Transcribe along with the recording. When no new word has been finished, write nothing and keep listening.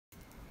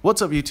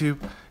What's up YouTube?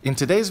 In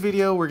today's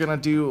video we're gonna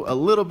do a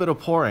little bit of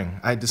pouring.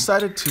 I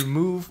decided to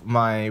move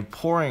my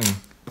pouring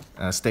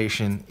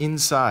station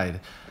inside,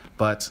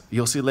 but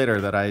you'll see later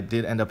that I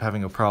did end up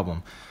having a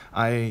problem.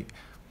 I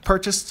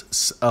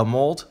purchased a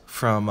mold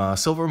from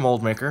Silver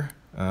Mold Maker.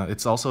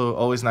 It's also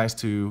always nice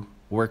to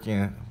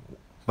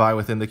buy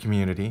within the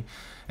community.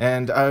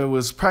 And I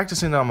was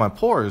practicing on my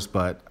pours,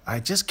 but I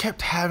just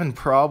kept having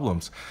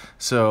problems.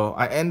 So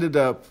I ended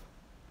up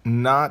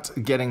not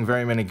getting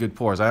very many good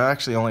pours. I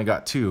actually only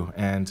got 2,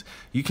 and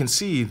you can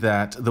see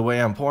that the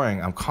way I'm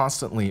pouring, I'm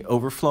constantly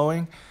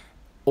overflowing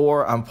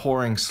or I'm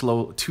pouring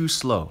too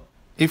slow.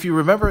 If you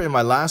remember in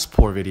my last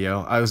pour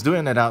video, I was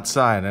doing it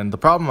outside, and the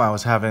problem I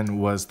was having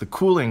was the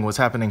cooling was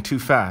happening too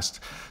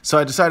fast. So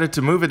I decided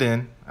to move it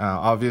in.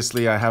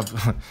 Obviously I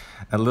have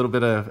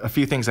a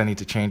few things I need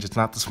to change. It's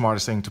not the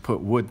smartest thing to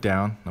put wood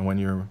down when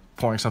you're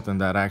pouring something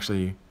that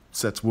actually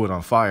sets wood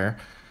on fire.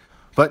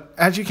 But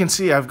as you can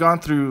see, I've gone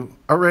through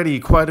already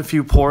quite a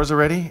few pours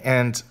already,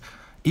 and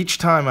each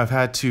time I've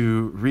had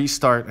to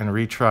restart and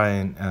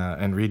retry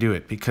and redo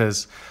it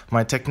because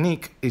my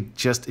technique, it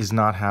just is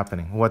not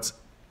happening. What's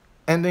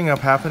ending up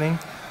happening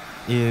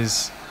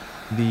is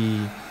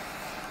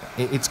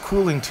it's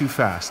cooling too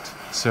fast.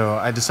 So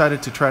I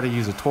decided to try to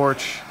use a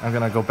torch. I'm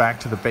gonna go back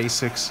to the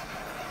basics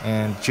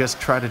and just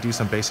try to do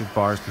some basic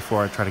bars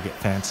before I try to get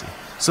fancy.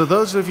 So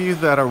those of you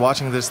that are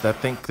watching this that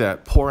think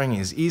that pouring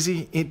is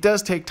easy, it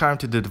does take time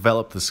to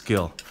develop the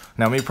skill.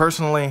 Now me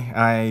personally,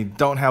 I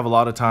don't have a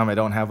lot of time, I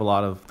don't have a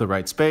lot of the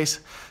right space,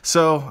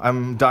 so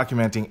I'm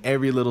documenting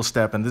every little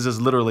step, and this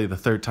is literally the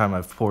 3rd time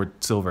I've poured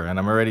silver, and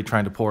I'm already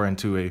trying to pour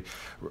into a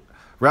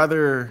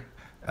rather,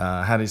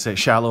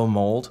 shallow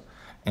mold,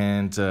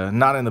 and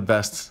not in the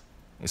best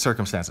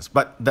circumstances.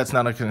 But that's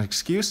not an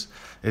excuse,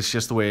 it's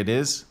just the way it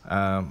is.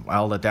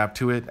 I'll adapt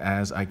to it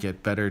as I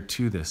get better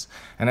to this.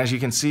 And as you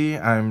can see,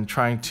 I'm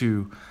trying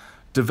to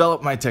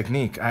develop my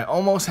technique. I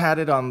almost had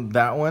it on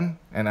that one,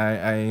 and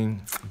I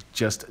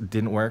just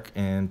didn't work,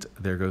 and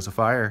there goes a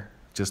fire,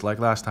 just like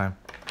last time.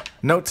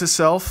 Note to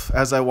self,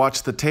 as I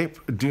watch the tape,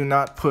 do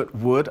not put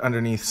wood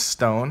underneath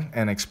stone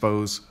and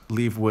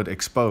leave wood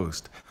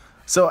exposed.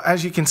 So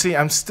as you can see,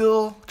 I'm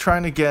still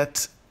trying to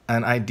get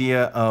an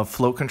idea of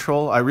flow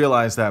control. I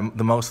realize that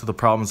most of the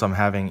problems I'm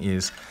having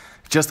is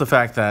just the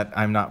fact that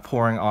I'm not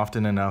pouring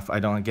often enough.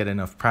 I don't get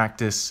enough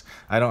practice.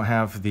 I don't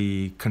have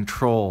the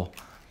control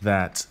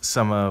that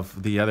some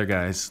of the other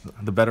guys,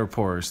 the better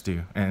pourers,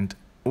 do, and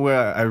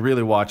where I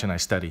really watch and I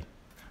study.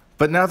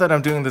 But now that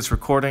I'm doing this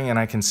recording and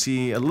I can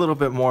see a little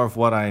bit more of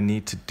what I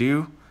need to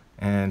do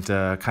and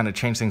kind of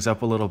change things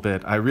up a little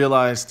bit, I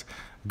realized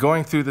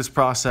going through this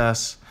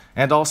process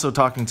and also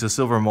talking to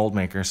Silver Mold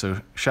Maker, so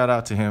shout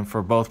out to him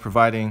for both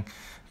providing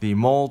the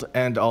mold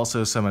and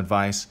also some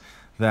advice,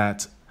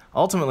 that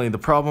ultimately the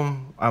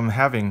problem I'm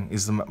having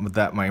is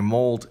that my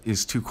mold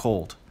is too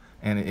cold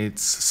and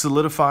it's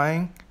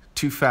solidifying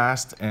too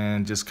fast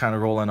and just kind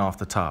of rolling off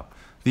the top.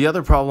 The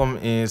other problem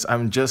is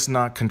I'm just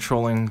not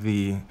controlling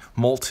the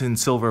molten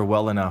silver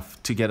well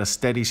enough to get a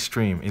steady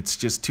stream. It's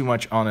just too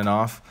much on and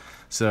off,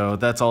 so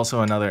that's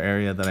also another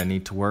area that I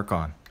need to work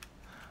on.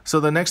 So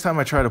the next time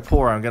I try to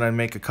pour, I'm going to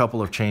make a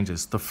couple of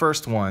changes. The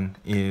first one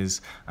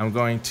is I'm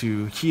going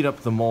to heat up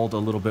the mold a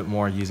little bit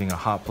more using a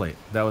hot plate.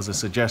 That was a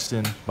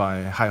suggestion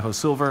by Hi-Ho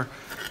Silver,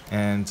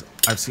 and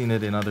I've seen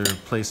it in other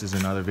places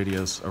in other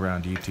videos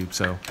around YouTube,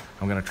 so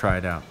I'm going to try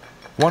it out.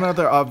 One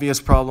other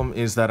obvious problem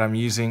is that I'm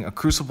using a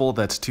crucible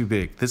that's too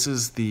big. This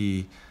is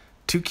the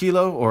 2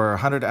 kilo or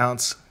 100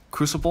 ounce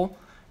crucible,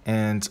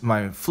 and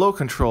my flow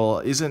control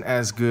isn't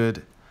as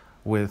good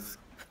with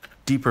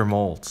deeper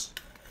molds.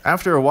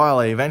 After a while,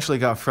 I eventually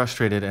got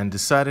frustrated and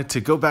decided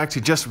to go back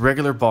to just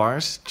regular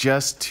bars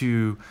just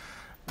to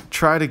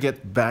try to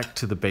get back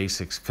to the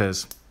basics,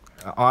 because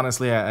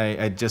honestly,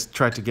 I just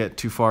tried to get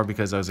too far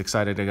because I was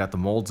excited I got the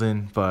molds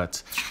in,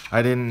 but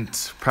I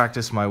didn't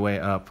practice my way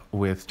up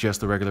with just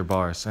the regular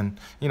bars. And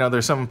you know,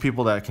 there's some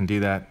people that can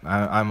do that.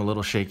 I'm a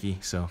little shaky,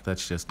 so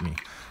that's just me.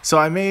 So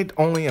I made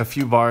only a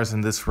few bars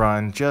in this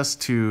run just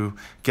to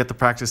get the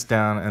practice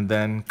down and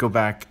then go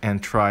back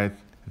and try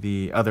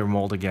the other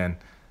mold again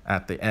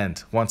at the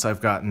end, once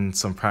I've gotten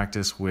some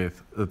practice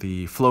with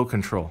the flow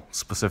control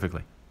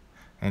specifically.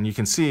 And you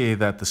can see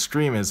that the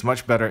stream is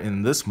much better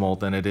in this mold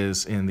than it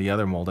is in the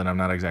other mold, and I'm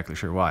not exactly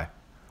sure why.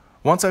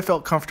 Once I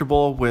felt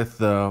comfortable with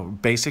the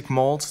basic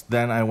molds,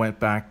 then I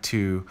went back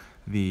to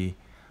the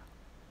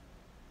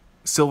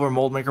Silver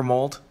Mold Maker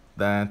mold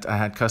that I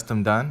had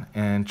custom done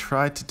and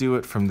tried to do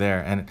it from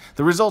there, and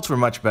the results were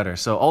much better.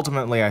 So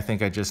ultimately I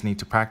think I just need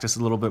to practice a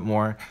little bit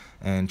more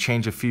and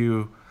change a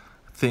few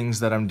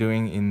things that I'm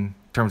doing in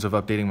terms of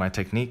updating my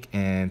technique,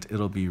 and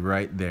it'll be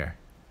right there.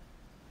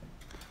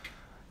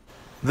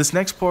 This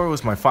next pour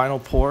was my final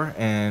pour,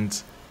 and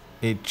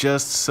it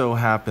just so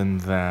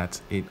happened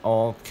that it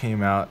all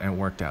came out and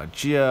worked out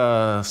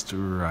just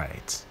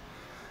right.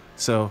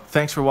 So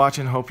thanks for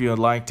watching, hope you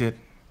liked it.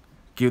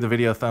 Give the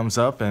video a thumbs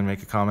up and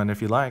make a comment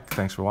if you like.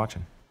 Thanks for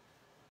watching.